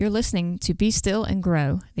You're listening to Be Still and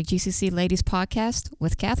Grow, the GCC Ladies Podcast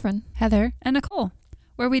with Catherine, Heather, and Nicole,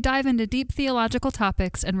 where we dive into deep theological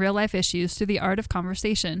topics and real-life issues through the art of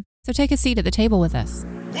conversation. So take a seat at the table with us.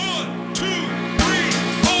 1, 2, 3,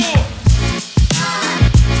 4.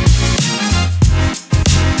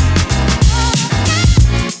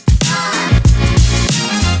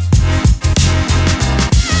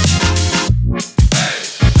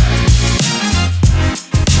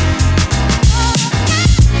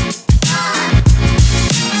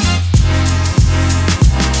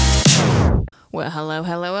 Well, hello,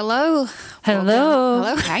 hello, hello. Hello.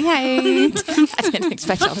 Hello. Hi, hi. I didn't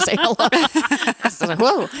expect y'all to say hello. I was like,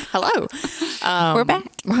 whoa, hello. We're back.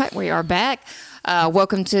 Right, we are back.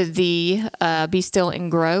 Welcome to the Be Still and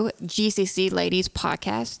Grow GCC Ladies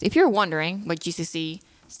Podcast. If you're wondering what GCC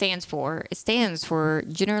stands for, it stands for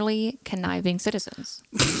Generally Conniving Citizens.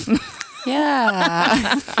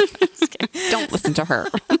 Yeah. Don't listen to her.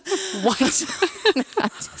 What?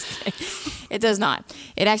 It does not.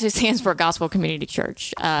 It actually stands for Gospel Community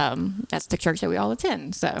Church. That's the church that we all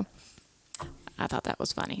attend. So I thought that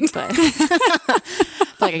was funny, but I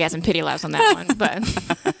feel like I got some pity laughs on that one. But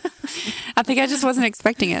I think I just wasn't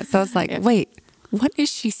expecting it. So I was like, wait, what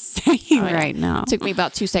is she saying right now? It took me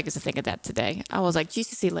about 2 seconds to think of that today. I was like,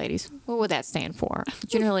 GCC ladies, what would that stand for?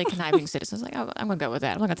 Generally Conniving Citizens. Like, I'm going to go with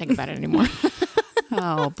that. I'm not going to think about it anymore.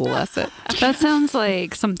 Oh, bless it. That sounds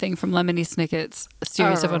like something from Lemony Snicket's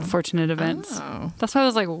series of unfortunate events. Oh. That's why I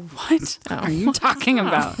was like, what are you talking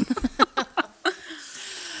about?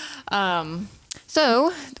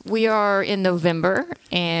 So we are in November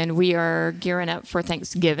and we are gearing up for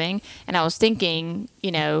Thanksgiving. And I was thinking,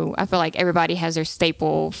 I feel like everybody has their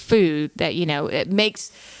staple food that, it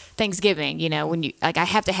makes Thanksgiving, when you I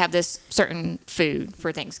have to have this certain food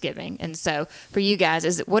for Thanksgiving. And so for you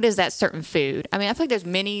guys, what is that certain food? I mean, I feel like there's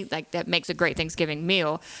many that makes a great Thanksgiving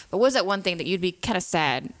meal, but what is that one thing that you'd be kind of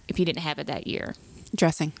sad if you didn't have it that year?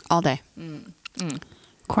 Dressing all day.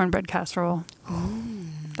 Cornbread casserole.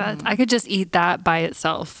 That I could just eat that by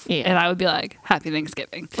itself, and I would be like, Happy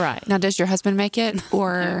Thanksgiving. Right. Now, does your husband make it?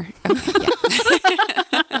 Or okay, yeah.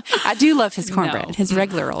 I do love his cornbread, his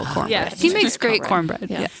regular old cornbread. Yes, he makes great cornbread.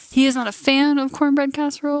 Yes. He is not a fan of cornbread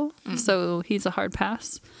casserole, so he's a hard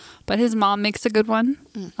pass. But his mom makes a good one.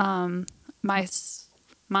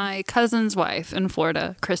 My cousin's wife in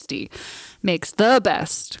Florida, Christy, makes the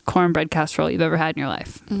best cornbread casserole you've ever had in your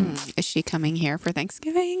life. Is she coming here for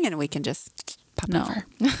Thanksgiving and we can just pop over?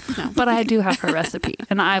 No. But I do have her recipe,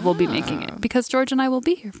 and I will be making it because George and I will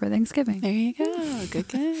be here for Thanksgiving. There you go.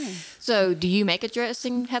 Good. So, do you make a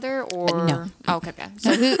dressing, Heather, or No. Oh, okay.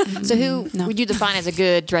 So who would you define as a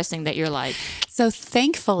good dressing that you're like? So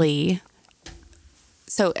thankfully,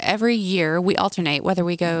 every year we alternate whether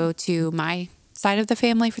we go to my side of the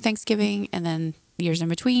family for Thanksgiving and then years in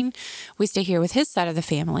between, we stay here with his side of the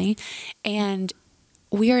family. And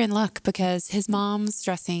we are in luck because his mom's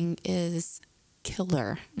dressing is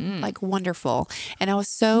killer, like wonderful. And I was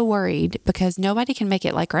so worried because nobody can make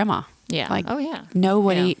it like grandma. Yeah. Like, oh, yeah. No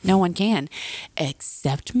one can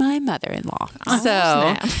except my mother-in-law. Oh,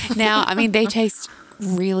 so now, I mean, they taste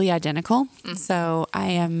really identical. So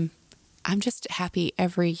I'm just happy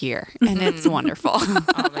every year, and it's wonderful.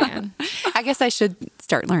 Oh, man. I guess I should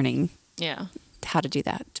start learning Yeah. how to do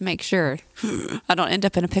that to make sure I don't end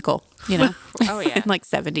up in a pickle, Oh, yeah. in like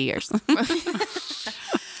 70 years.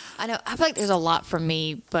 I know. I feel like there's a lot for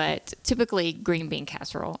me, but typically green bean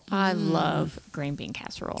casserole. I love green bean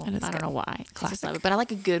casserole. I don't know why. I just love it, but I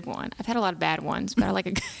like a good one. I've had a lot of bad ones, but I like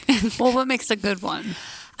a good Well, what makes a good one?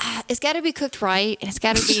 It's got to be cooked right, and it's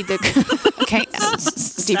got to be the Okay.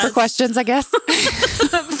 Deeper questions, I guess.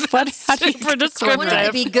 How do you I want it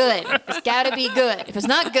to be good. It's got to be good. If it's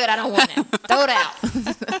not good, I don't want it. Throw it out.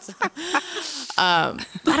 I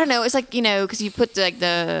don't know. It's like, because you put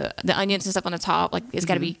the onions and stuff on the top, like it's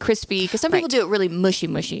got to be crispy. Because some people do it really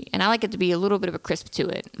mushy, and I like it to be a little bit of a crisp to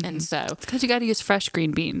it. And so It's because you got to use fresh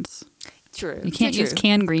green beans. true. You can't use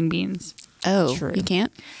canned green beans. Oh, True. you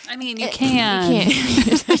can't? I mean, you can.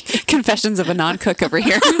 Confessions of a non-cook over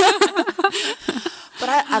here. But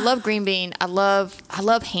I love green bean. I love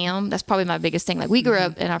ham. That's probably my biggest thing. Like we grew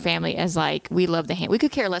up in our family as like we love the ham. We could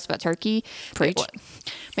care less about turkey. Preach.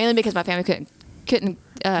 Mainly because my family couldn't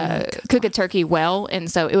cook a turkey well, and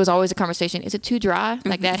so it was always a conversation. Is it too dry?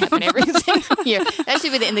 Like that happened every single year. That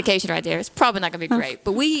should be the indication right there. It's probably not going to be great.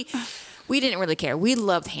 But we didn't really care. We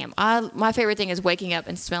loved ham. My favorite thing is waking up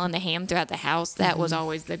and smelling the ham throughout the house. That was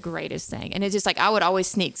always the greatest thing. And it's just like I would always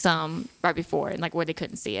sneak some right before, and like where they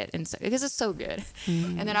couldn't see it, and so because it's so good.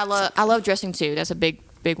 And then I love dressing too. That's a big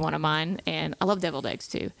one of mine. And I love deviled eggs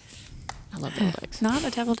too. I love deviled eggs. Not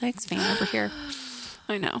a deviled eggs fan over here.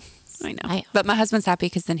 I know. Damn. But my husband's happy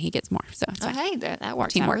because then he gets more. So it's Oh, fine. hey, that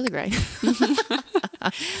works Teamwork. out really great.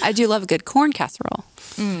 I do love a good corn casserole.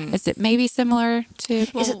 Is it maybe similar to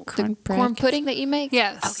Is it the cornbread? corn pudding that you make?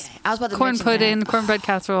 Yes. Okay. I was about to Corn mention pudding, that. cornbread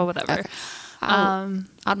casserole, whatever.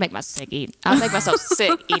 I'd make myself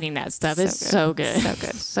sick eating that stuff. It's so good. So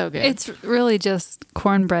good. So good. It's really just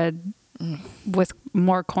cornbread with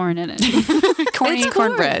more corn in it. Corny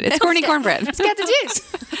cornbread. It's corny cornbread. It's got the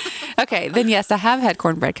juice. Okay, then yes, I have had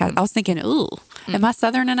cornbread casserole. I was thinking, ooh, am I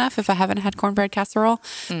Southern enough if I haven't had cornbread casserole?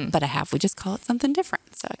 But I have. We just call it something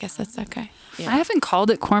different. So I guess that's okay. Yeah. I haven't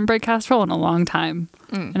called it cornbread casserole in a long time.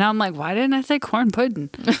 And now I'm like, why didn't I say corn pudding?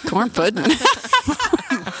 Corn pudding.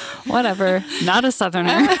 Whatever. Not a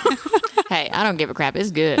Southerner. Hey, I don't give a crap.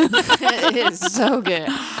 It's good. It is so good.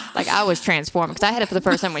 Like, I was transformed because I had it for the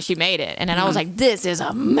first time when she made it. And then I was like, this is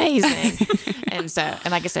amazing. And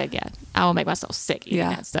like I said, yeah, I will make myself sick eating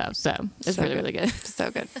that stuff. So it's really, really good. So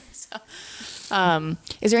good.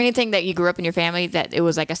 Is there anything that you grew up in your family that it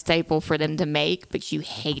was like a staple for them to make, but you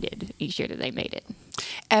hated each year that they made it?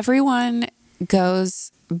 Everyone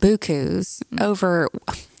goes bukus over,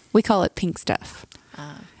 we call it pink stuff.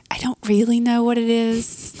 I don't really know what it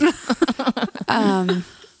is.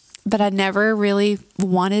 But I never really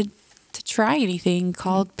wanted to try anything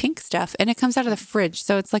called pink stuff. And it comes out of the fridge.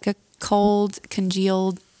 So it's like a cold,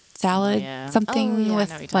 congealed salad, something I know what you're with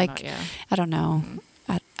talking like, about, yeah. I don't know.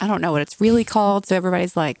 I don't know what it's really called. So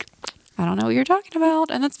everybody's like, I don't know what you're talking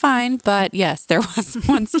about. And that's fine. But yes, there was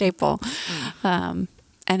one staple. And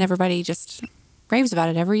everybody just raves about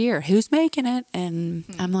it every year. Who's making it? And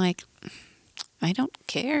I'm like, I don't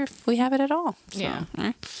care if we have it at all. So, Yeah.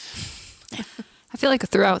 I feel like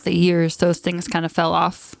throughout the years, those things kind of fell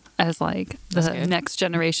off as like the next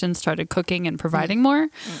generation started cooking and providing more.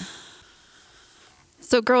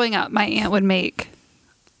 So growing up, my aunt would make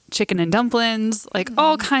chicken and dumplings, like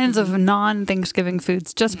all kinds of non-Thanksgiving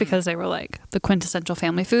foods, just because they were like the quintessential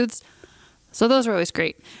family foods. So those were always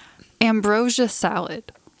great. Ambrosia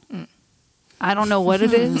salad. I don't know what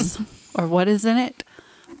it is or what is in it,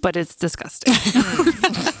 but it's disgusting.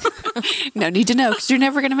 No need to know because you're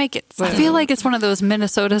never going to make it. So. I feel like it's one of those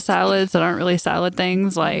Minnesota salads that aren't really salad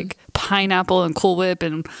things, like pineapple and Cool Whip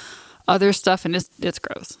and other stuff, and it's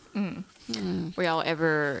gross. Were y'all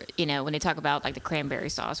ever, when they talk about like the cranberry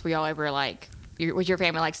sauce, were y'all ever like, was your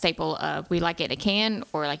family like staple of we like it in a can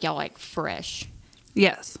or like y'all like fresh?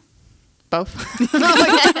 Yes. Both?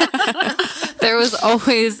 There was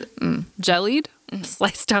always jellied,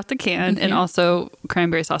 sliced out the can, and also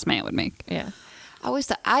cranberry sauce my aunt would make. Yeah. I always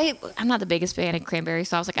thought, I'm not the biggest fan of cranberry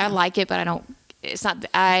sauce. Like, I like it, but I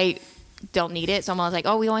don't need it. So I'm always like,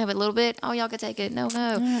 oh, we only have a little bit. Oh, y'all can take it. No.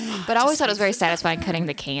 But I always thought it was very satisfying cutting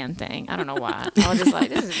the can thing. I don't know why. I was just like,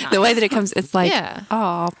 this is not the way that it comes, it's like,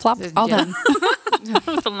 oh, plop, all done.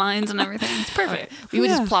 With the lines and everything. It's perfect. We would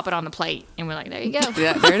just plop it on the plate, and we're like, there you go.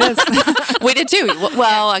 Yeah, there it is. We did too.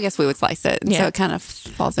 Well, I guess we would slice it, so it kind of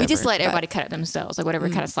falls over. We just let everybody cut it themselves, like whatever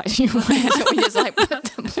kind of slice you want. So we just like put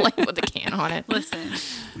the plate with the can on it. Listen,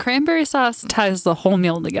 cranberry sauce ties the whole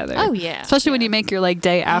meal together. Oh, yeah. Especially when you make your like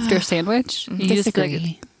day after sandwich. You just Disagree.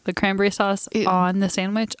 like the cranberry sauce on the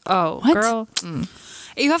sandwich. Oh, What? girl.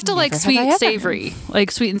 You have to like Never have sweet, I ever. savory,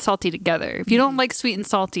 like sweet and salty together. If you don't like sweet and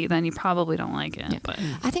salty, then you probably don't like it. But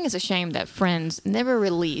I think it's a shame that Friends never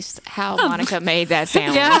released how Monica made that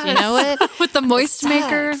sandwich. Yes. You know what? with the moist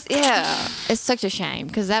maker. Yeah. It's such a shame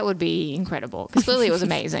because that would be incredible. Because clearly it was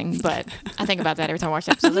amazing. But I think about that every time I watch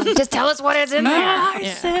the episode. Like, just tell us what is in there. My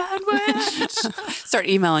Yeah. sandwich. Start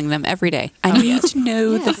emailing them every day. I need to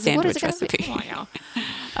know the What is sandwich it gonna be? recipe. Come on, y'all.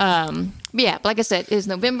 But yeah, but like I said, it is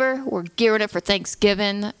November. We're gearing up for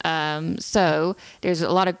Thanksgiving. So there's a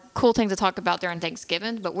lot of cool things to talk about during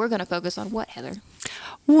Thanksgiving, but we're going to focus on what, Heather?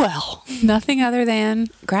 Well, nothing other than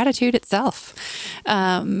gratitude itself.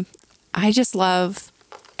 I just love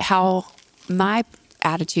how my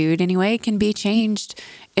attitude, anyway, can be changed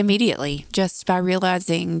immediately just by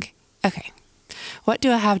realizing, okay, what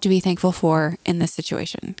do I have to be thankful for in this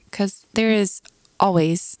situation? Because there is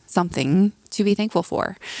always something to be thankful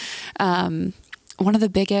for. One of the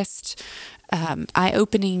biggest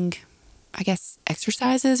eye-opening, I guess,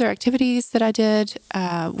 exercises or activities that I did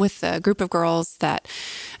with a group of girls that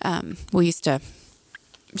we used to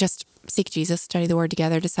just seek Jesus, study the Word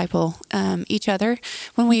together, disciple each other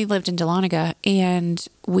when we lived in Dahlonega. And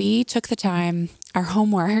we took the time, our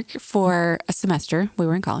homework for a semester, we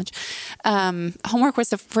were in college, homework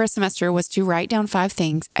for a semester was to write down 5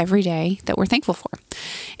 things every day that we're thankful for.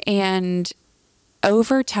 And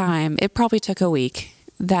over time, it probably took a week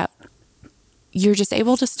that you're just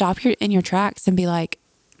able to stop in your tracks and be like,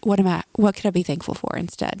 what could I be thankful for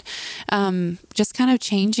instead? Just kind of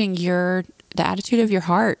changing the attitude of your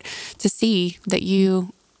heart to see that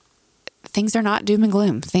things are not doom and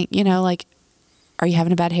gloom. Like, are you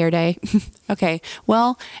having a bad hair day? Okay.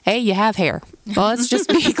 Well, A, you have hair. Well, let's just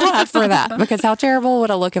be glad for that, because how terrible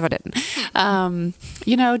would it look if I didn't?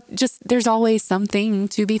 Just there's always something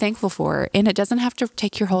to be thankful for, and it doesn't have to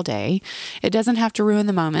take your whole day. It doesn't have to ruin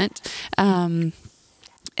the moment.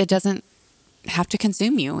 It doesn't have to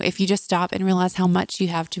consume you if you just stop and realize how much you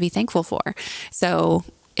have to be thankful for. So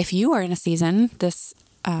if you are in a season,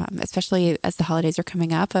 especially as the holidays are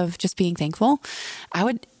coming up, of just being thankful, I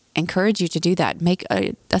would encourage you to do that. Make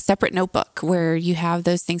a separate notebook where you have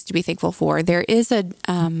those things to be thankful for. There is a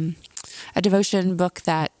devotion book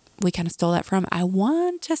that we kind of stole that from. I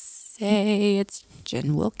want to say it's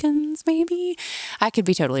Jen Wilkins, maybe. I could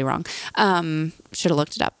be totally wrong. Should have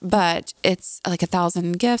looked it up, but it's like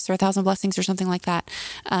 1,000 gifts or 1,000 blessings or something like that.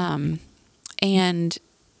 And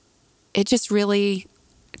it just really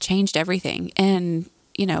changed everything. And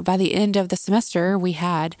by the end of the semester, we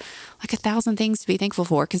had like 1,000 things to be thankful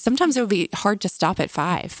for. Because sometimes it would be hard to stop at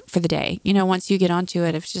 5 for the day. Once you get onto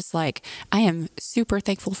it, it's just like, I am super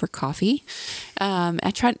thankful for coffee.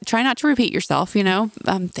 I try not to repeat yourself.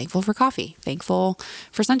 I'm thankful for coffee, thankful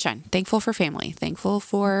for sunshine, thankful for family, thankful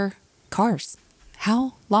for cars.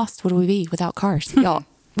 How lost would we be without cars, y'all?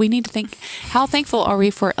 We need to think, how thankful are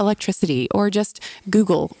we for electricity, or just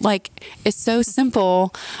Google? Like, it's so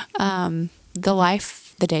simple.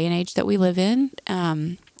 The day and age that we live in,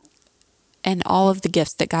 and all of the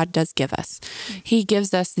gifts that God does give us. He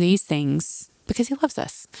gives us these things because he loves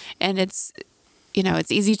us. And it's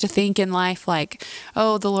easy to think in life like,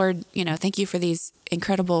 oh, the Lord, thank you for these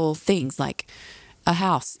incredible things like a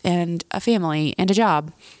house and a family and a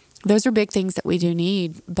job. Those are big things that we do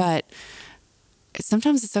need, but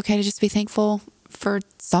sometimes it's okay to just be thankful for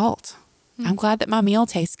salt. I'm glad that my meal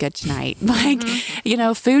tastes good tonight. Like,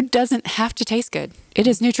 food doesn't have to taste good. It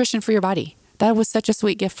is nutrition for your body. That was such a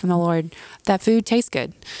sweet gift from the Lord, that food tastes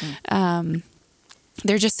good.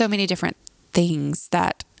 There's just so many different things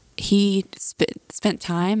that he spent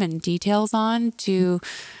time and details on to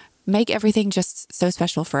make everything just so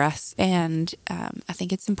special for us. And I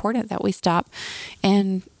think it's important that we stop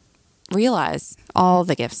and realize all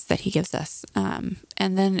the gifts that he gives us. And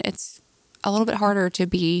then it's a little bit harder to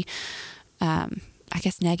be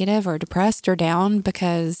negative or depressed or down,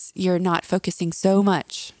 because you're not focusing so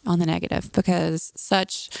much on the negative, because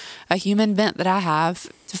such a human bent that I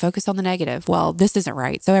have to focus on the negative. Well, this isn't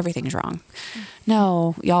right, so everything's wrong.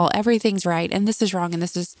 No, y'all, everything's right, and this is wrong, and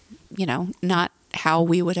this is, not how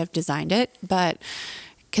we would have designed it. But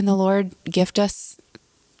can the Lord gift us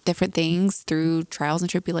different things through trials and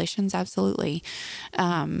tribulations? Absolutely.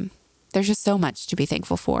 There's just so much to be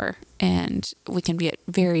thankful for, and we can get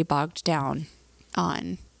very bogged down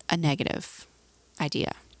on a negative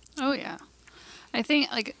idea. Oh, yeah. I think,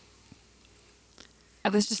 I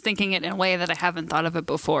was just thinking it in a way that I haven't thought of it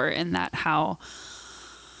before, in that how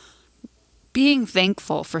being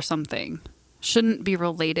thankful for something shouldn't be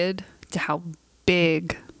related to how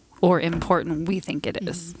big or important we think it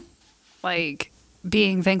is. Mm-hmm. Like,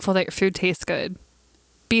 being thankful that your food tastes good.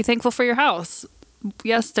 Be thankful for your house.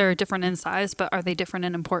 Yes, they're different in size, but are they different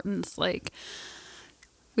in importance? Like,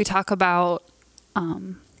 we talk about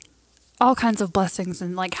all kinds of blessings,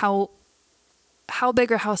 and like how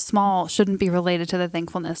big or how small shouldn't be related to the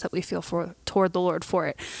thankfulness that we feel toward the Lord for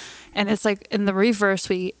it. And it's like in the reverse,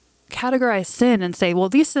 we categorize sin and say, well,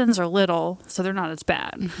 these sins are little, so they're not as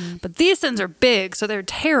bad. Mm-hmm. But these sins are big, so they're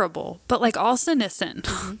terrible. But like, all sin is sin.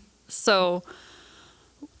 Mm-hmm. So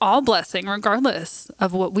all blessing, regardless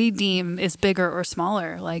of what we deem is bigger or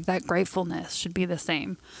smaller, like that gratefulness should be the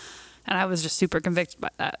same. And I was just super convicted by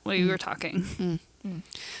that when you were talking. Mm-hmm.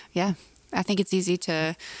 Yeah. I think it's easy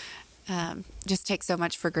to just take so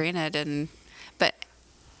much for granted. But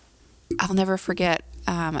I'll never forget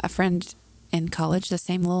a friend in college, the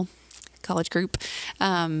same little college group.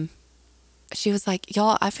 She was like,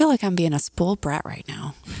 y'all, I feel like I'm being a spoiled brat right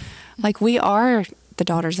now. Like, we are the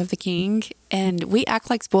daughters of the king, and we act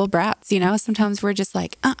like spoiled brats. Sometimes we're just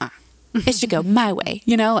like, it should go my way.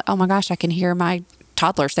 Oh my gosh, I can hear my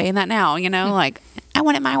toddler saying that now, like, I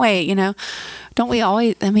want it my way. Don't we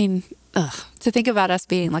always, to think about us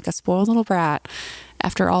being like a spoiled little brat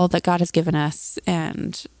after all that God has given us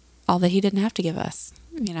and all that he didn't have to give us,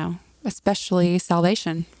 especially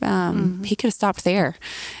salvation. Mm-hmm. He could have stopped there,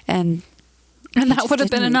 and that would have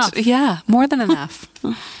been enough. Yeah, more than enough.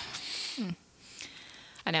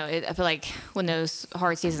 I know. I feel like when those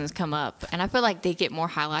hard seasons come up, and I feel like they get more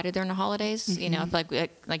highlighted during the holidays. You know, I feel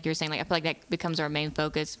like you're saying, like I feel like that becomes our main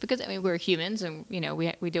focus because I mean we're humans, and you know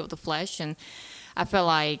we deal with the flesh, and I feel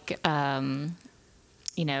like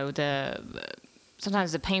you know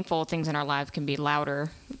sometimes the painful things in our lives can be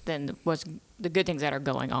louder than what's the good things that are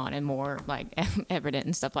going on, and more like evident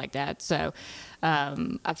and stuff like that. So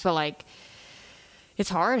I feel like it's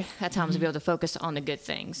hard at times to be able to focus on the good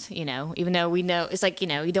things, you know, even though we know it's like, you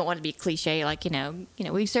know, you don't want to be cliche, like, you know,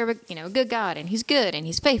 we serve a good God, and he's good and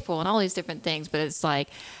he's faithful and all these different things. But it's like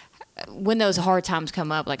when those hard times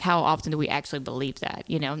come up, like how often do we actually believe that,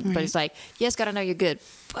 you know? Right. But it's like, yes, God, I know you're good,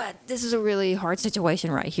 but this is a really hard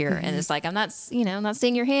situation right here. And it's like, I'm not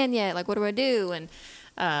seeing your hand yet. Like, what do I do? And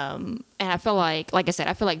I feel like I said,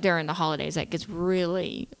 I feel like during the holidays that gets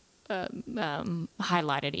really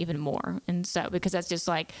highlighted even more. And so because that's just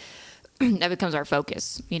like that becomes our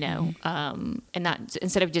focus, you know, and not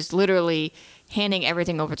instead of just literally handing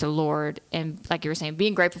everything over to the Lord, and like you were saying,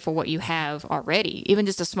 being grateful for what you have already, even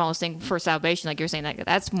just the smallest thing for salvation, like you're saying, like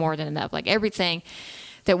that's more than enough. Like everything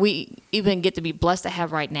that we even get to be blessed to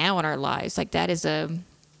have right now in our lives, like that is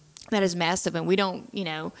massive, and we don't, you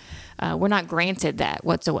know, we're not granted that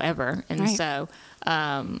whatsoever. And right.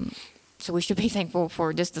 So we should be thankful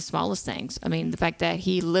for just the smallest things. I mean, the fact that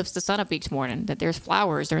he lifts the sun up each morning, that there's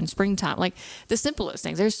flowers during springtime, like the simplest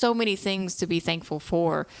things. There's so many things to be thankful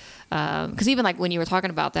for. Because even like when you were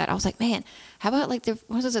talking about that, I was like, man, how about like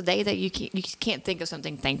what is a day that you can't think of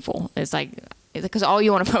something thankful? It's like, because all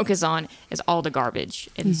you want to focus on is all the garbage.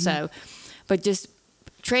 And so, but just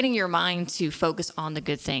training your mind to focus on the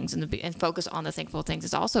good things and focus on the thankful things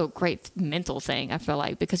is also a great mental thing, I feel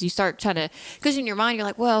like, because you start trying to, because in your mind you're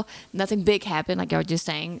like, well, nothing big happened, like I was just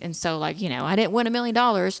saying, and so like, you know, I didn't win $1 million,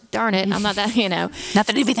 darn it, I'm not that, you know,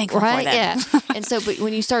 nothing to be thankful right? for then. Yeah. And so, but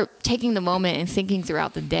when you start taking the moment and thinking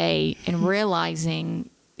throughout the day and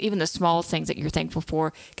realizing even the small things that you're thankful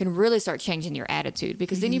for can really start changing your attitude,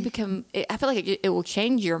 because then you become, I feel like it will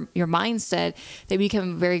change your mindset. They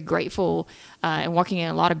become very grateful and walking in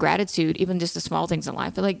a lot of gratitude, even just the small things in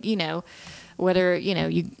life. But like, you know, whether, you know,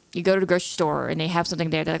 you go to the grocery store and they have something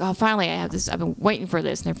there, they're like, oh, finally I have this, I've been waiting for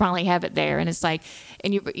this, and they finally have it there. And it's like,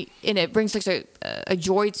 and it brings such a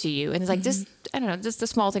joy to you. And it's like, just, I don't know, just the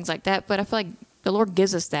small things like that. But I feel like the Lord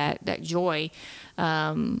gives us that joy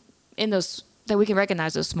in those, that we can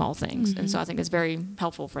recognize those small things. And so I think it's very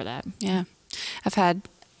helpful for that. Yeah. I've had,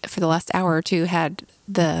 for the last hour or two, had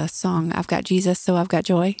the song, I've got Jesus, so I've got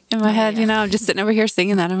joy in my head. Yeah. You know, I'm just sitting over here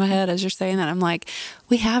singing that in my head as you're saying that. I'm like,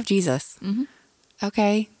 we have Jesus.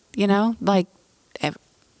 Okay. You know, like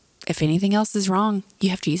if anything else is wrong,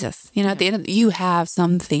 you have Jesus. You know, at the end of you have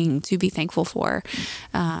something to be thankful for.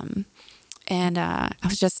 And I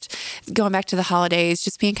was just going back to the holidays,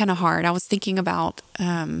 just being kind of hard. I was thinking about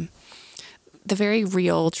the very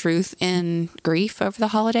real truth in grief over the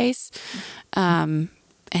holidays, and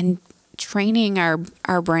training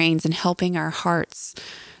our brains and helping our hearts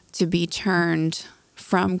to be turned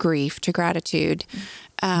from grief to gratitude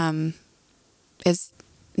is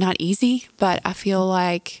not easy. But I feel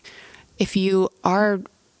like if you are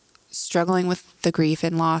struggling with the grief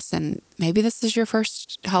and loss, and maybe this is your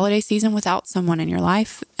first holiday season without someone in your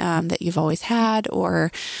life that you've always had,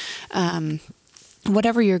 or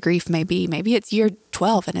whatever your grief may be, maybe it's year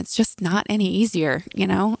 12 and it's just not any easier, you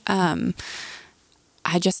know?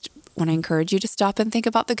 I just want to encourage you to stop and think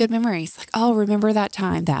about the good memories. Like, oh, remember that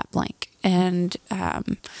time, that blank. And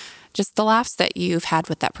just the laughs that you've had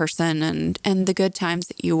with that person, and the good times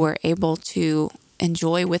that you were able to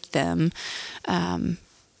enjoy with them.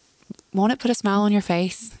 Won't it put a smile on your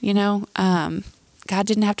face? You know, God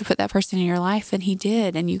didn't have to put that person in your life, and he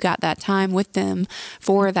did. And you got that time with them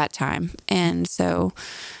for that time. And so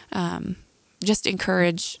just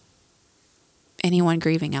encourage anyone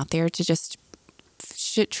grieving out there to just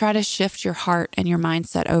try to shift your heart and your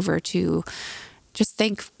mindset over to just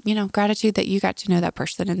think, you know, gratitude that you got to know that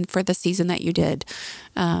person and for the season that you did.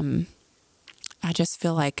 I just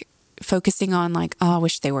feel like focusing on like, oh, I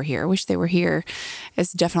wish they were here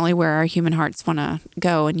is definitely where our human hearts want to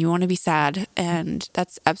go, and you want to be sad, and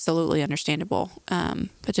that's absolutely understandable.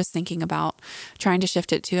 But just thinking about trying to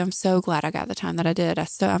shift it to, I'm so glad I got the time that I did.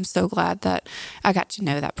 I'm so glad that I got to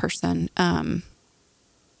know that person.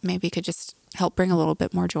 Maybe could just help bring a little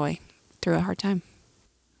bit more joy through a hard time.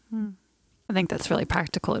 I think that's really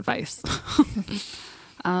practical advice.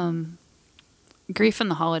 Grief in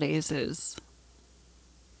the holidays is,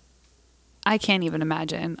 I can't even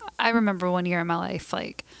imagine. I remember one year in my life,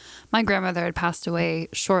 like my grandmother had passed away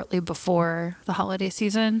shortly before the holiday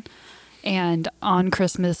season. And on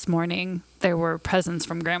Christmas morning, there were presents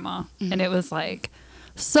from grandma. And it was like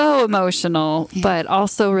so emotional, but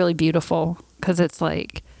also really beautiful because it's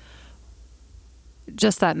like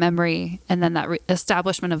just that memory, and then that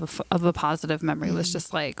establishment of a positive memory was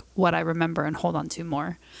just like what I remember and hold on to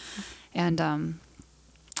more. And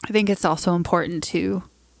I think it's also important to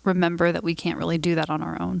remember that we can't really do that on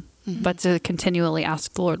our own, but to continually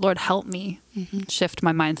ask the Lord, help me shift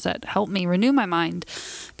my mindset, help me renew my mind,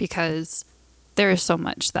 because there is so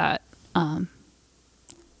much that I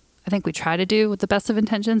think we try to do with the best of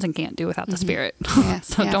intentions and can't do without the Spirit.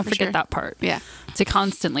 So don't forget that part. Yeah. To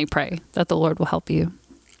constantly pray that the Lord will help you,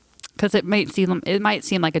 because it might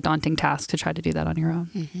seem like a daunting task to try to do that on your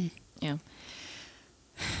own. Yeah.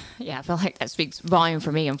 Yeah, I feel like that speaks volume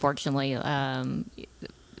for me, unfortunately.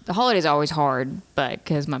 The holidays are always hard, but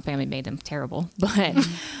because my family made them terrible. But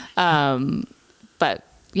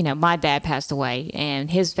you know, my dad passed away, and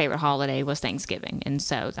his favorite holiday was Thanksgiving, and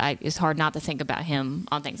so it's hard not to think about him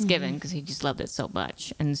on Thanksgiving because he just loved it so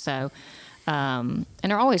much. And so, and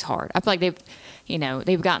they're always hard. I feel like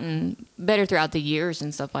they've gotten better throughout the years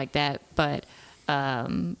and stuff like that, but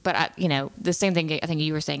the same thing I think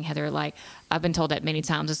you were saying, Heather, like I've been told that many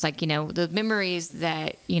times. It's like, the memories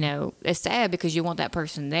that, it's sad because you want that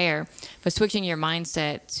person there, but switching your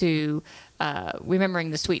mindset to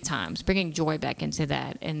remembering the sweet times, bringing joy back into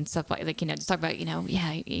that and stuff just talk about,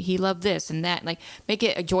 he loved this and that, like make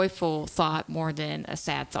it a joyful thought more than a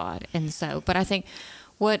sad thought. And so, but I think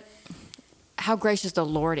how gracious the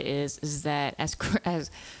Lord is that as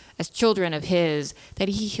children of His, that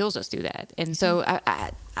He heals us through that. And so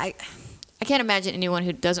I can't imagine anyone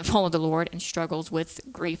who doesn't follow the Lord and struggles with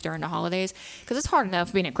grief during the holidays, because it's hard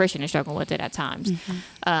enough being a Christian and struggling with it at times.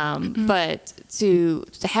 But to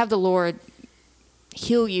have the Lord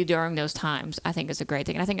heal you during those times, I think is a great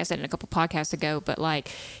thing. And I think I said it a couple podcasts ago, but like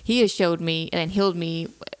He has showed me and healed me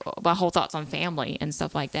my whole thoughts on family and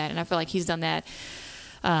stuff like that. And I feel like He's done that.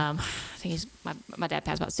 I think my dad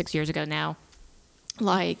passed about 6 years ago now.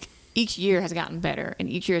 Like each year has gotten better and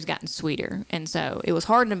each year has gotten sweeter. And so it was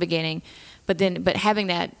hard in the beginning, but having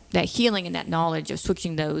that healing and that knowledge of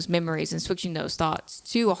switching those memories and switching those thoughts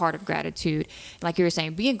to a heart of gratitude. Like you were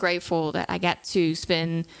saying, being grateful that I got to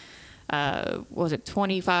spend,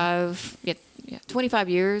 25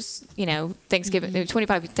 years, Thanksgiving,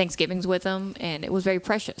 25 Thanksgivings with them. And it was very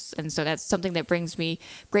precious. And so that's something that brings me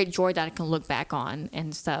great joy that I can look back on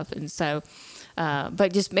and stuff. And so, but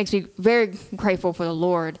it just makes me very grateful for the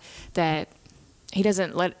Lord that He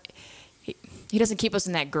doesn't keep us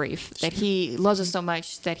in that grief, that He loves us so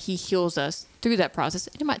much that He heals us through that process.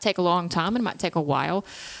 It might take a long time, it might take a while,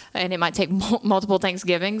 and it might take multiple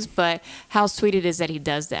Thanksgivings, but how sweet it is that He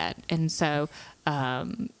does that. And so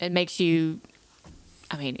it makes you,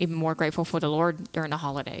 even more grateful for the Lord during the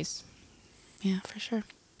holidays. Yeah, for sure.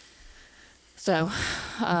 So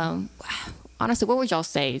honestly, what would y'all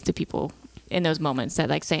say to people in those moments that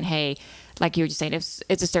like saying, hey, like you were just saying, it's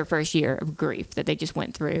just their first year of grief that they just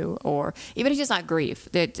went through, or even if it's just not grief,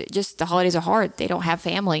 that just the holidays are hard. They don't have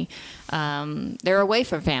family. They're away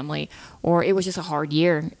from family, or it was just a hard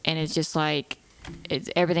year. And it's just like,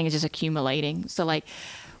 everything is just accumulating. So like,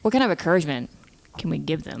 what kind of encouragement can we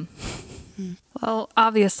give them? Well,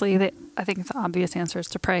 obviously, I think the obvious answer is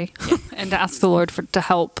to pray and to ask the Lord to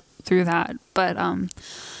help through that, but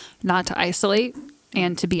not to isolate,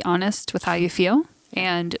 and to be honest with how you feel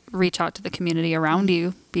and reach out to the community around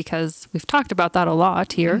you, because we've talked about that a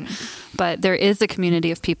lot here, but there is a community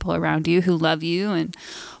of people around you who love you and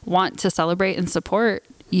want to celebrate and support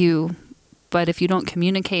you. But if you don't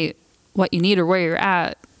communicate what you need or where you're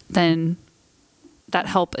at, then that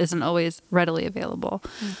help isn't always readily available.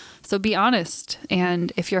 So be honest.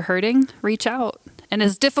 And if you're hurting, reach out. And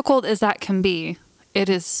as difficult as that can be, it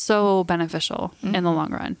is so beneficial in the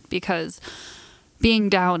long run, because being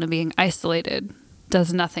down and being isolated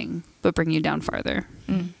does nothing but bring you down farther.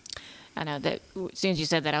 I know that as soon as you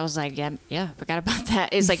said that, I was like, yeah, I forgot about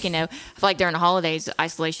that. It's like, I feel like during the holidays,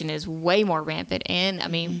 isolation is way more rampant. And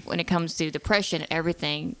when it comes to depression and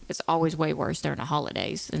everything, it's always way worse during the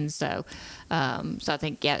holidays. And so, I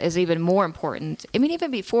think, it's even more important.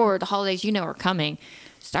 Even before the holidays, are coming,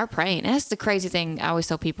 start praying. And that's the crazy thing I always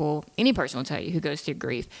tell people, any person will tell you who goes through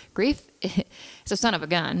grief. Grief is a son of a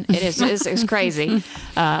gun. It is, it's crazy.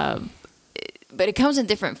 But it comes in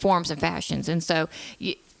different forms and fashions. And so,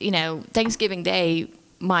 Thanksgiving Day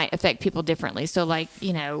might affect people differently. So like,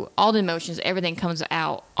 all the emotions, everything comes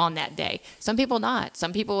out on that day. Some people not.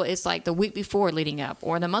 Some people it's like the week before leading up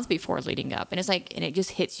or the month before leading up. And it's like, and it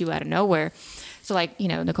just hits you out of nowhere. So like,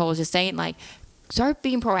 Nicole was just saying, like, start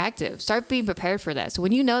being proactive. Start being prepared for that. So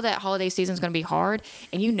when you know that holiday season is going to be hard,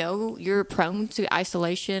 and you know you're prone to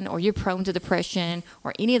isolation, or you're prone to depression,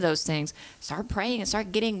 or any of those things, start praying and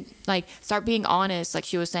start being honest, like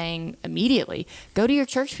she was saying, immediately. Go to your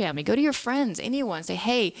church family, go to your friends, anyone. Say,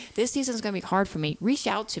 hey, this season is going to be hard for me. Reach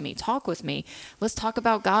out to me, talk with me. Let's talk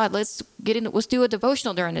about God. Let's do a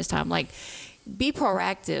devotional during this time. Like, be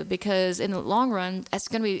proactive, because in the long run, that's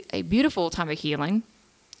going to be a beautiful time of healing.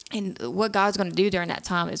 And what God's going to do during that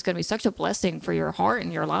time is going to be such a blessing for your heart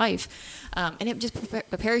and your life. And it just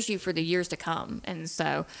prepares you for the years to come. And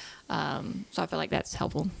so I feel like that's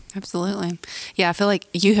helpful. Absolutely. Yeah, I feel like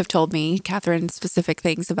you have told me, Catherine, specific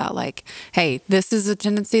things about like, hey, this is a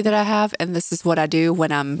tendency that I have, and this is what I do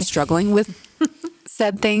when I'm struggling with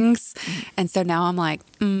said things. And so now I'm like,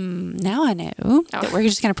 now I know that we're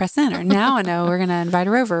just going to press in, or now I know we're going to invite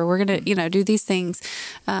her over. We're going to, do these things.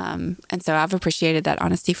 And so I've appreciated that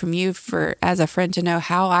honesty from you as a friend, to know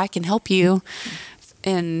how I can help you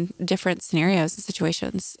in different scenarios and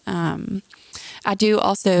situations. I do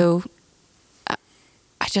also,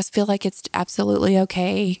 I just feel like it's absolutely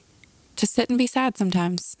okay to sit and be sad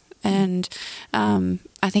sometimes. And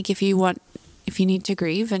I think if you need to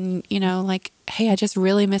grieve, and, like, hey, I just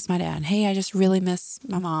really miss my dad. Hey, I just really miss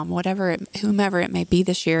my mom, whomever it may be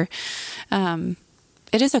this year.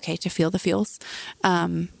 It is okay to feel the feels.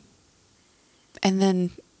 And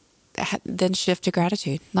then shift to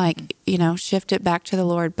gratitude, like, shift it back to the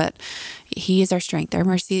Lord. But He is our strength,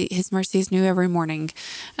 His mercy is new every morning.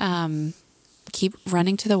 Keep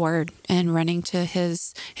running to the Word and running to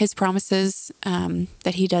His promises,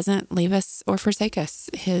 that He doesn't leave us or forsake us.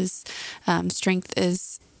 His strength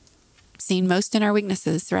is seen most in our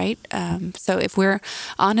weaknesses, right? So if we're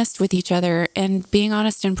honest with each other and being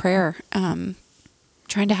honest in prayer,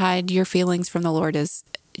 trying to hide your feelings from the Lord is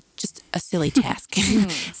just a silly task.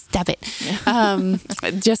 Stop it.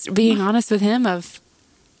 Just being honest with Him of,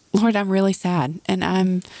 Lord, I'm really sad, and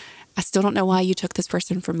I still don't know why you took this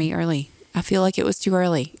person from me early. I feel like it was too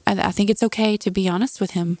early. I think it's okay to be honest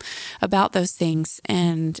with Him about those things,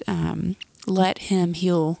 and let Him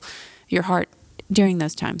heal your heart during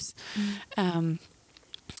those times.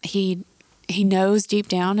 He knows deep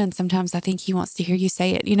down, and sometimes I think He wants to hear you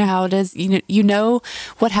say it. You know how it is. You know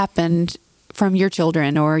what happened from your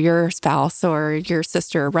children or your spouse or your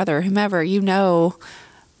sister or brother, whomever. You know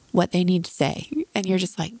what they need to say, and you're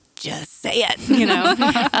just like, just say it.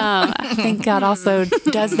 I think God also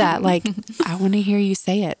does that. Like, I want to hear you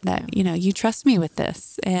say it, that, you trust me with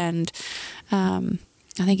this. And I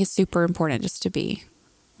think it's super important just to be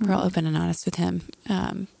real open and honest with Him,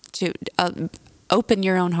 to open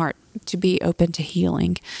your own heart, to be open to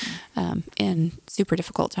healing in super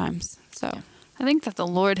difficult times. So I think that the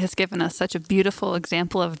Lord has given us such a beautiful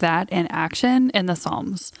example of that in action in the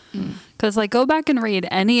Psalms. Because go back and read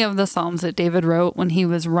any of the Psalms that David wrote when he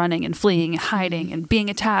was running and fleeing and hiding and being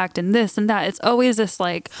attacked and this and that. It's always this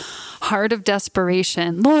heart of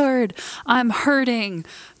desperation. Lord, I'm hurting.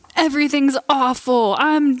 Everything's awful.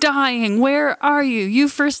 I'm dying. Where are you?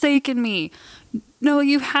 You've forsaken me. No,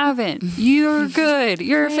 you haven't. You're good.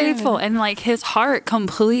 You're faithful. And his heart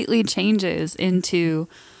completely changes into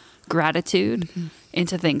gratitude,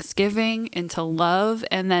 into thanksgiving, into love.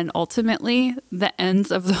 And then ultimately the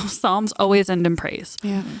ends of those Psalms always end in praise.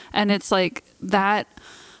 Yeah. And it's that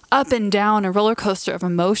up and down, a roller coaster of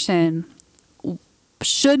emotion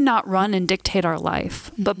should not run and dictate our life.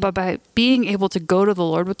 But by being able to go to the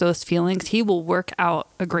Lord with those feelings, He will work out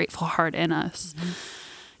a grateful heart in us.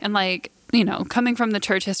 And coming from the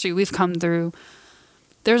church history we've come through,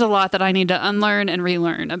 there's a lot that I need to unlearn and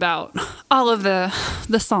relearn about all of the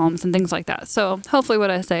Psalms and things like that. So hopefully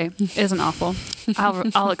what I say isn't awful.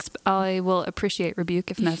 I will appreciate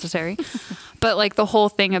rebuke if necessary. But the whole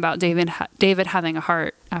thing about David having a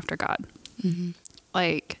heart after God,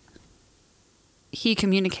 he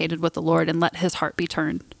communicated with the Lord and let his heart be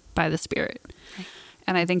turned by the Spirit. Right.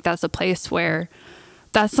 And I think that's a place where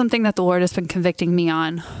that's something that the Lord has been convicting me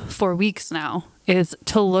on for weeks now, is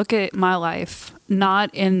to look at my life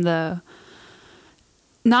not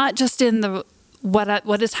just in the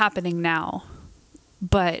what is happening now,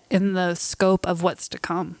 but in the scope of what's to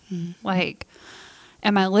come.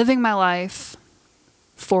 Am I living my life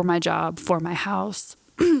for my job, for my house,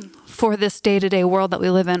 for this day-to-day world that we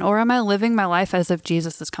live in, or am I living my life as if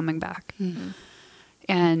Jesus is coming back?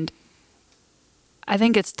 And I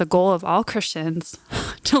think it's the goal of all Christians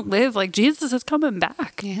to live like Jesus is coming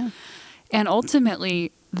back. Yeah. And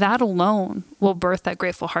ultimately, that alone will birth that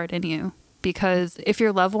grateful heart in you. Because if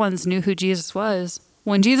your loved ones knew who Jesus was,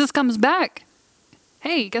 when Jesus comes back,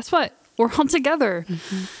 hey, guess what? We're all together.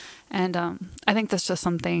 And I think that's just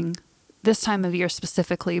something this time of year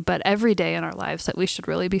specifically, but every day in our lives that we should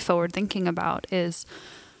really be forward thinking about is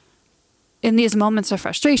in these moments of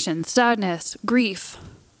frustration, sadness, grief,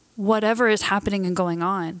 whatever is happening and going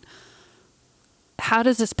on, how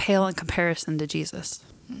does this pale in comparison to Jesus?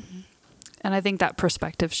 And I think that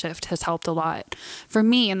perspective shift has helped a lot for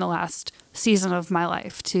me in the last season of my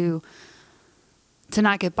life to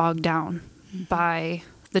not get bogged down by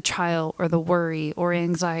the trial or the worry or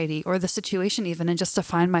anxiety or the situation even, and just to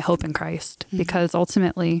find my hope in Christ, because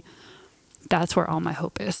ultimately that's where all my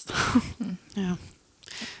hope is. Yeah.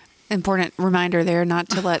 Important reminder there not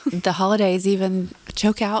to let the holidays even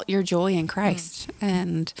choke out your joy in Christ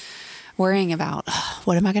and worrying about,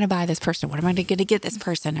 what am I going to buy this person? What am I going to get this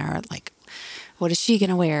person? Or like, what is she going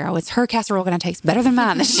to wear? Oh, it's her casserole going to taste better than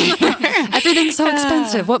mine this year. Everything's so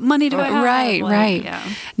expensive. What money do I have? Right, Like, right.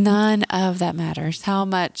 yeah. None of that matters. How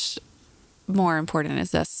much more important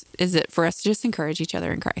is it for us to just encourage each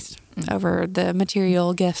other in Christ over the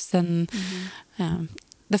material gifts and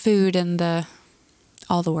the food and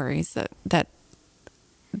all the worries that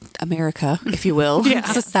America, if you will,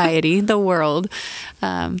 society, the world,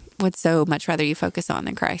 would so much rather you focus on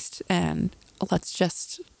than Christ. And let's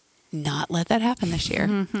just not let that happen this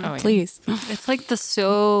year. Please. It's like the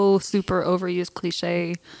so super overused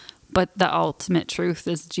cliche, but the ultimate truth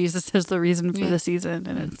is Jesus is the reason for the season.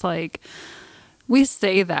 And it's like, we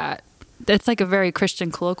say that. It's like a very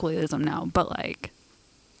Christian colloquialism now, but like,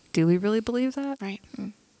 do we really believe that? Right.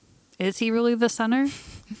 Is he really the center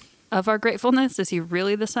of our gratefulness? Is he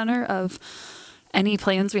really the center of any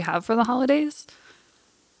plans we have for the holidays?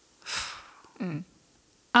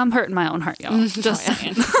 I'm hurting my own heart, y'all. Just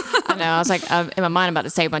saying. I know. I was like, in my mind, I'm about to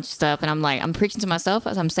say a bunch of stuff, and I'm like, I'm preaching to myself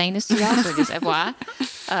as I'm saying this to y'all. So just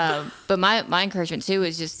FYI. But my encouragement too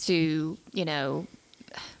is just to,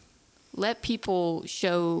 let people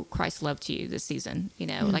show Christ's love to you this season.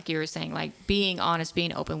 Like you were saying, like being honest,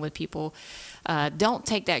 being open with people. Don't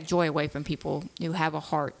take that joy away from people who have a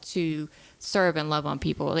heart to serve and love on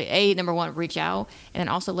people. Like, number one, reach out, and then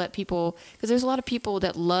also let people, because there's a lot of people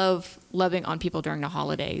that love loving on people during the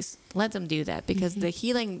holidays. Let them do that, because the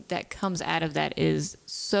healing that comes out of that is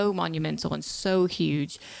so monumental and so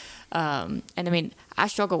huge. And I mean, I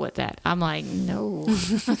struggle with that. I'm like, no,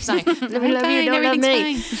 I'm sorry. Let me love you, don't love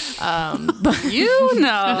me. But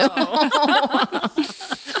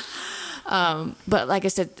but like I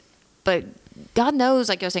said, but God knows,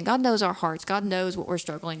 like I was saying, God knows our hearts. God knows what we're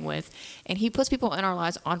struggling with. And he puts people in our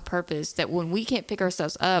lives on purpose that when we can't pick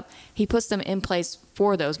ourselves up, he puts them in place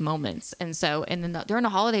for those moments. And so, and then during the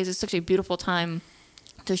holidays, it's such a beautiful time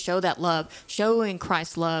to show that love, showing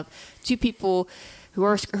Christ's love to people who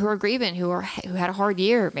are grieving, who had a hard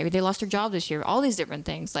year. Maybe they lost their job this year. All these different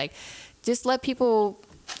things. Like, just let people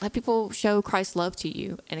show Christ's love to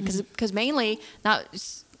you. And because mainly, not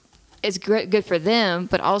it's good for them,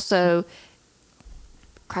 but also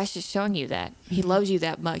Christ is showing you that he loves you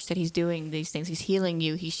that much, that he's doing these things. He's healing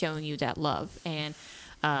you. He's showing you that love. And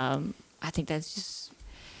I think that's just,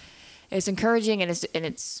 it's encouraging, and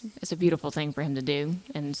it's a beautiful thing for him to do.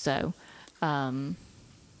 And so, yeah.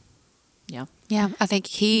 Yeah, I think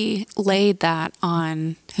he laid that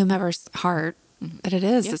on whomever's heart that it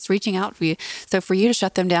is. Yep. It's reaching out for you. So for you to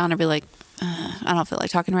shut them down and be like, I don't feel like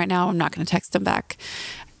talking right now, I'm not going to text them back.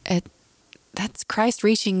 That's Christ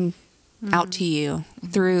reaching out to you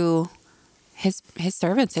through his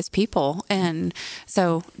servants, his people. And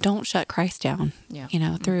so don't shut Christ down,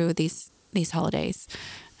 through these holidays.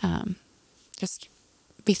 Just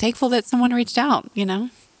be thankful that someone reached out,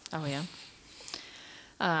 Oh, yeah.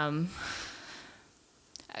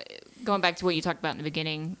 Going back to what you talked about in the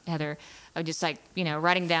beginning, Heather, of just like,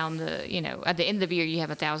 writing down at the end of the year, you have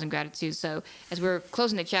 1,000 gratitudes. So as we're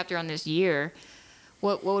closing the chapter on this year,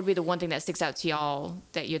 what would be the one thing that sticks out to y'all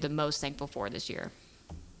that you're the most thankful for this year?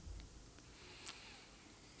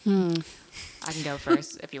 I can go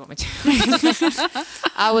first if you want me to.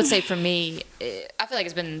 I would say for me, I feel like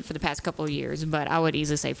it's been for the past couple of years, but I would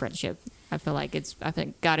easily say friendship. I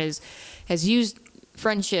think God has used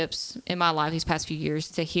friendships in my life these past few years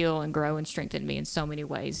to heal and grow and strengthen me in so many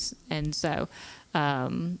ways. And so,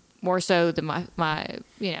 more so than my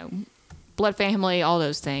blood family, all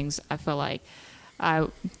those things, I feel like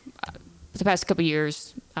the past couple of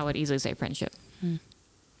years, I would easily say friendship.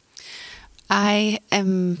 I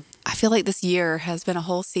feel like this year has been a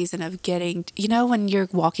whole season of getting, when you're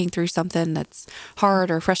walking through something that's hard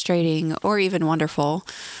or frustrating or even wonderful,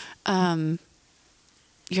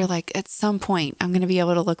 you're like, at some point, I'm going to be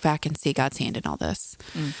able to look back and see God's hand in all this.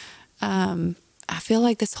 I feel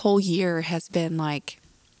like this whole year has been like,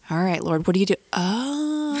 all right, Lord, what do you do?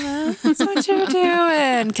 Oh, that's what you're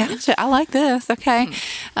doing. Gotcha. I like this. Okay.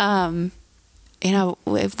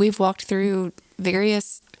 We've walked through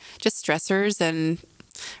various just stressors and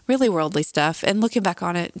really worldly stuff, and looking back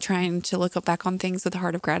on it, trying to look back on things with a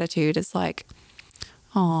heart of gratitude is like,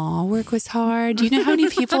 oh, work was hard. Do you know how many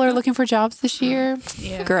people are looking for jobs this year?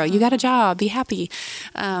 Yeah. Girl, you got a job. Be happy.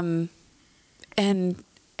 And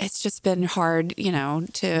it's just been hard,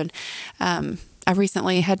 I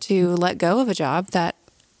recently had to let go of a job that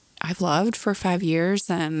I've loved for 5 years,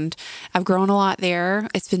 and I've grown a lot there.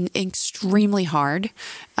 It's been extremely hard.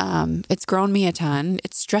 It's grown me a ton.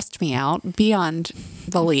 It's stressed me out beyond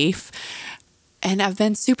belief. And I've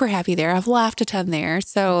been super happy there. I've laughed a ton there.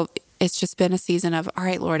 So it's just been a season of, all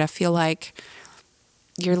right, Lord, I feel like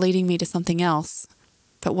you're leading me to something else.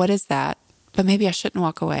 But what is that? But maybe I shouldn't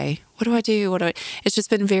walk away. What do I do? It's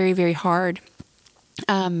just been very, very hard.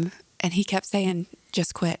 And he kept saying,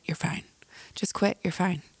 just quit. You're fine. Just quit. You're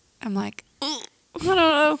fine. I'm like, I don't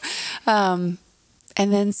know.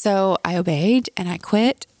 And then so I obeyed and I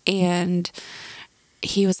quit, and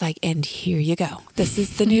he was like, and here you go. This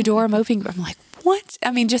is the new door I'm opening. I'm like, what?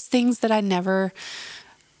 I mean, just things that I never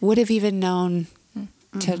would have even known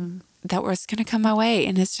that was going to come my way.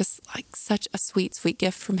 And it's just like such a sweet, sweet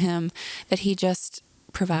gift from him that he just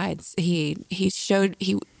provides. He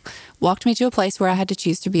walked me to a place where I had to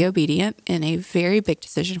choose to be obedient in a very big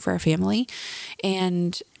decision for our family.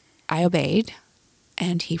 And I obeyed,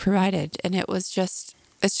 and he provided. And it's just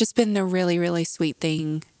been a really, really sweet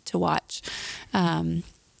thing to watch.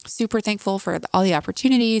 Super thankful for all the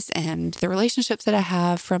opportunities and the relationships that I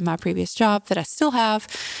have from my previous job that I still have,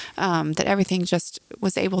 that everything just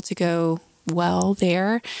was able to go well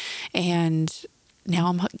there. And now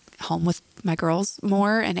I'm home with my girls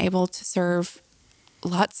more and able to serve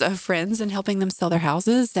lots of friends and helping them sell their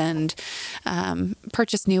houses and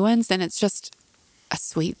purchase new ones. And it's just a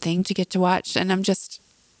sweet thing to get to watch. And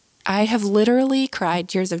I have literally cried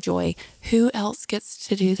tears of joy. Who else gets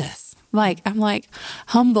to do this? I'm like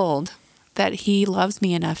humbled that he loves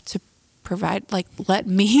me enough to provide,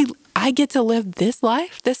 I get to live this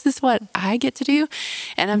life. This is what I get to do.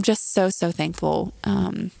 And I'm just so, so thankful,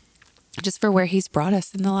 just for where he's brought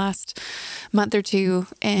us in the last month or two.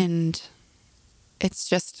 And it's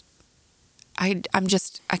just, I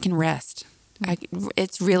can rest.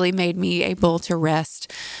 It's really made me able to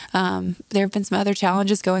rest. There have been some other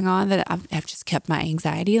challenges going on that I've just kept my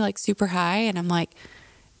anxiety super high. And I'm like,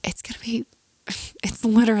 it's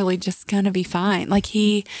literally just going to be fine.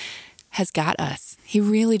 He has got us. He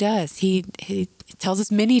really does. He tells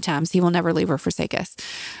us many times he will never leave or forsake us.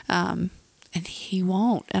 And he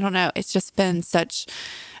won't. I don't know. It's just been such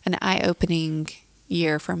an eye-opening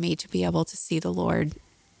year for me to be able to see the Lord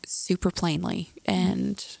super plainly.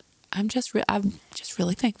 And I'm just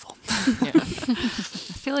really thankful. Yeah. I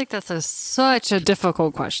feel like that's such a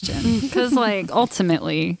difficult question because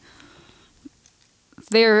ultimately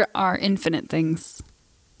there are infinite things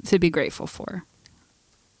to be grateful for.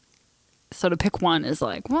 So to pick one is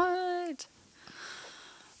what?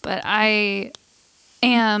 But I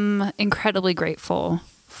am incredibly grateful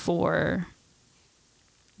for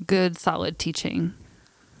good, solid teaching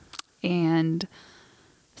and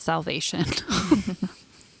salvation.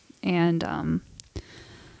 And,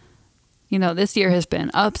 this year has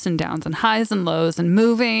been ups and downs and highs and lows and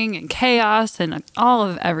moving and chaos and all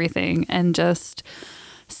of everything. And just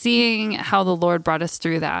seeing how the Lord brought us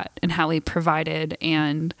through that and how he provided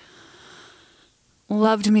and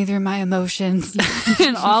loved me through my emotions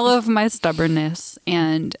and all of my stubbornness,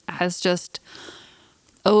 and has just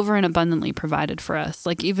over and abundantly provided for us.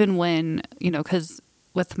 Even when, because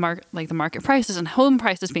with the market prices and home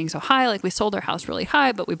prices being so high, we sold our house really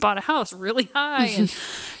high, but we bought a house really high. And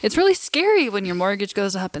it's really scary when your mortgage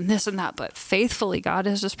goes up and this and that, but faithfully God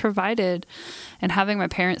has just provided. And having my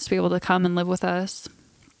parents be able to come and live with us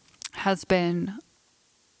has been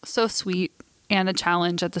so sweet and a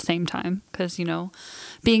challenge at the same time. Because,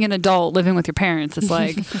 being an adult living with your parents, it's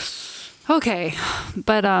okay.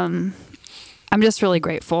 But I'm just really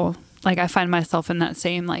grateful. I find myself in that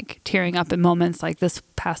same, tearing up in moments. This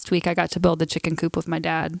past week, I got to build the chicken coop with my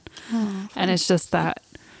dad. And it's just that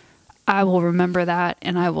I will remember that,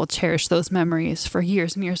 and I will cherish those memories for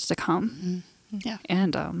years and years to come. Mm-hmm. Yeah.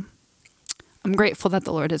 And I'm grateful that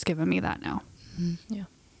the Lord has given me that now. Mm-hmm. Yeah.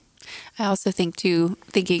 I also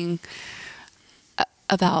thinking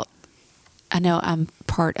about, I know I'm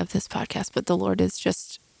part of this podcast, but the Lord is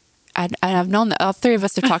just, I've known that all three of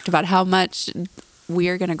us have talked about how much we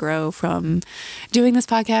are going to grow from doing this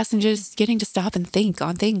podcast and just getting to stop and think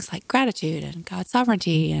on things like gratitude and God's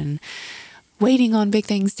sovereignty and waiting on big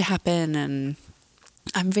things to happen. And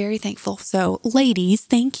I'm very thankful. So ladies,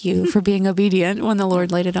 thank you for being obedient when the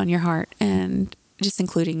Lord laid it on your heart and just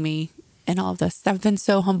including me in all of this. I've been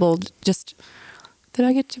so humbled just that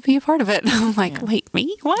I get to be a part of it. I'm like, wait,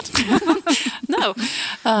 me? What? No.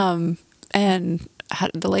 And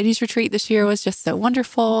the ladies' retreat this year was just so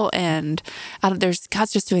wonderful. And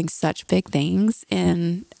God's just doing such big things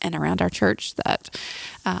in and around our church that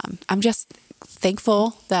I'm just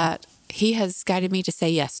thankful that He has guided me to say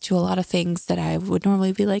yes to a lot of things that I would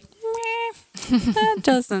normally be like, that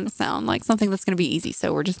doesn't sound like something that's going to be easy.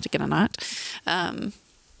 So we're just going to not.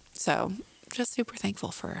 So just super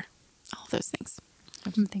thankful for all those things.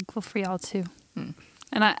 I'm thankful for y'all too.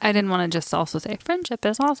 And I didn't want to just also say friendship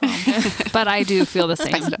is awesome, but I do feel the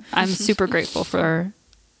same. I'm super grateful for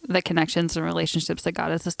the connections and relationships that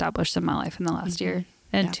God has established in my life in the last year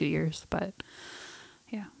and 2 years. But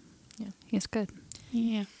yeah, He's good.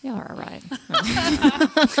 Yeah. Y'all are all right.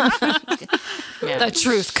 The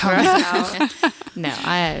truth comes out. No,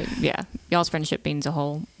 y'all's friendship means a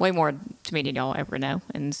whole way more to me than y'all ever know.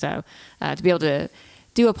 And so to be able to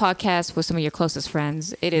do a podcast with some of your closest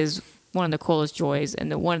friends, it is one of the coolest joys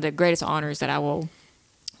and one of the greatest honors that one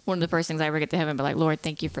of the first things I ever get to heaven, but like, Lord,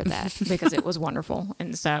 thank you for that, because it was wonderful.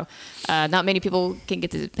 And so not many people can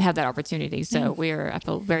get to have that opportunity. So I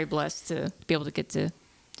feel very blessed to be able to get to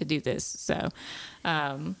do this. So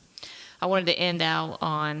I wanted to end out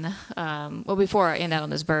on, before I end out on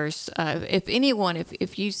this verse, if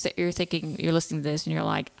you're thinking, you're listening to this and you're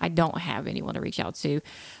like, I don't have anyone to reach out to,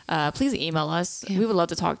 please email us. We would love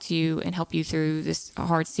to talk to you and help you through this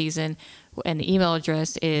hard season. And the email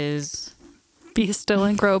address is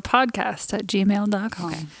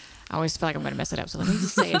BeStillAndGrowPodcast@gmail.com. Okay. I always feel like I'm going to mess it up, so let me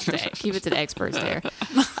just say it today. Keep it to the experts there.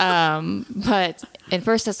 But in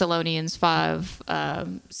 1 Thessalonians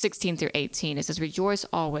 5, 16 through 18, it says, rejoice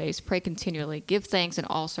always, pray continually, give thanks in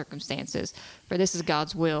all circumstances, for this is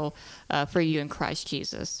God's will for you in Christ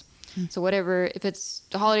Jesus. So if it's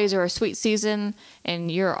the holidays or a sweet season and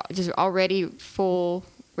you're just already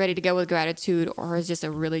ready to go with gratitude, or it's just a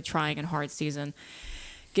really trying and hard season,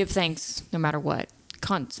 give thanks no matter what.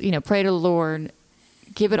 Pray to the Lord.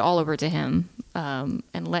 Give it all over to Him, and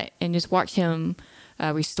just watch Him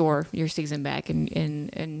restore your season back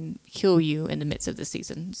and heal you in the midst of the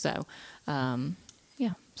season. So,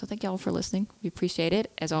 So thank y'all for listening. We appreciate it.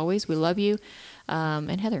 As always, we love you.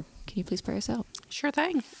 And Heather, can you please pray us out? Sure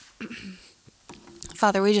thing.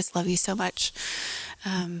 Father, we just love you so much.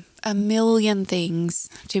 A million things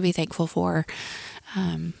to be thankful for.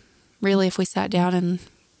 Really, if we sat down and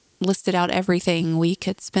listed out everything, we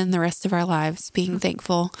could spend the rest of our lives being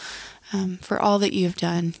thankful for all that you've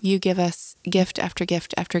done. You give us gift after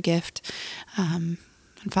gift after gift. And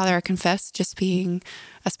Father, I confess just being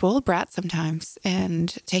a spoiled brat sometimes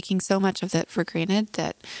and taking so much of it for granted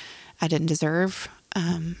that I didn't deserve,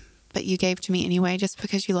 but you gave to me anyway just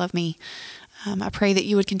because you love me. I pray that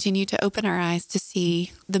you would continue to open our eyes to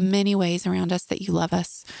see the many ways around us that you love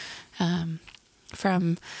us,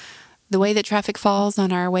 from the way that traffic falls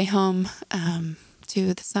on our way home,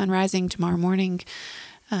 to the sun rising tomorrow morning,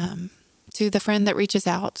 to the friend that reaches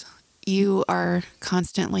out. You are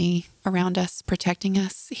constantly around us, protecting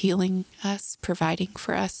us, healing us, providing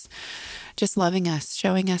for us, just loving us,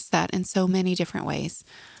 showing us that in so many different ways.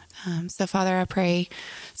 So, Father, I pray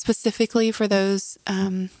specifically for those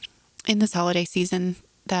in this holiday season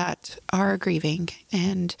that are grieving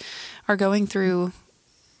and are going through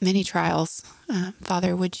many trials.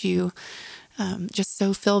 Father, would you just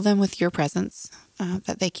so fill them with your presence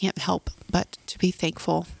that they can't help but to be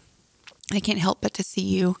thankful. They can't help but to see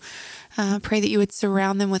you. Pray that you would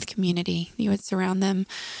surround them with community. You would surround them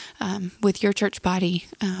with your church body.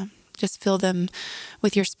 Just fill them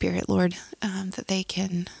with your spirit, Lord, that they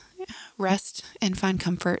can rest and find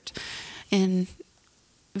comfort in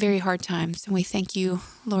very hard times. And we thank you,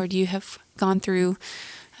 Lord, you have gone through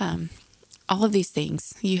all of these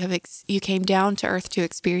things. You came down to earth to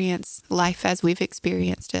experience life as we've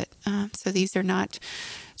experienced it. So these are not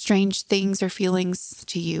strange things or feelings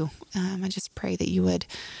to you. I just pray that you would,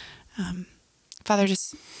 Father,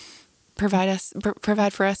 just provide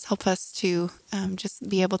for us, help us to just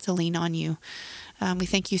be able to lean on you. We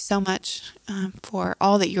thank you so much for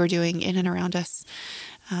all that you're doing in and around us.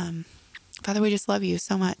 Father, we just love you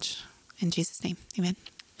so much. In Jesus' name, amen.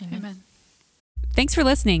 Amen. Thanks for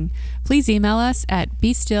listening. Please email us at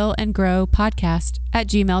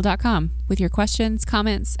bestillandgrowpodcast@gmail.com with your questions,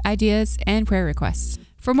 comments, ideas, and prayer requests.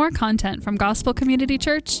 For more content from Gospel Community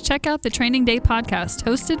Church, check out the Training Day podcast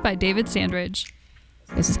hosted by David Sandridge.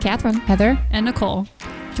 This is Catherine, Heather, and Nicole.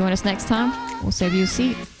 Join us next time. We'll save you a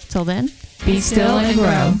seat. Till then, be still and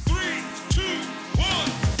grow.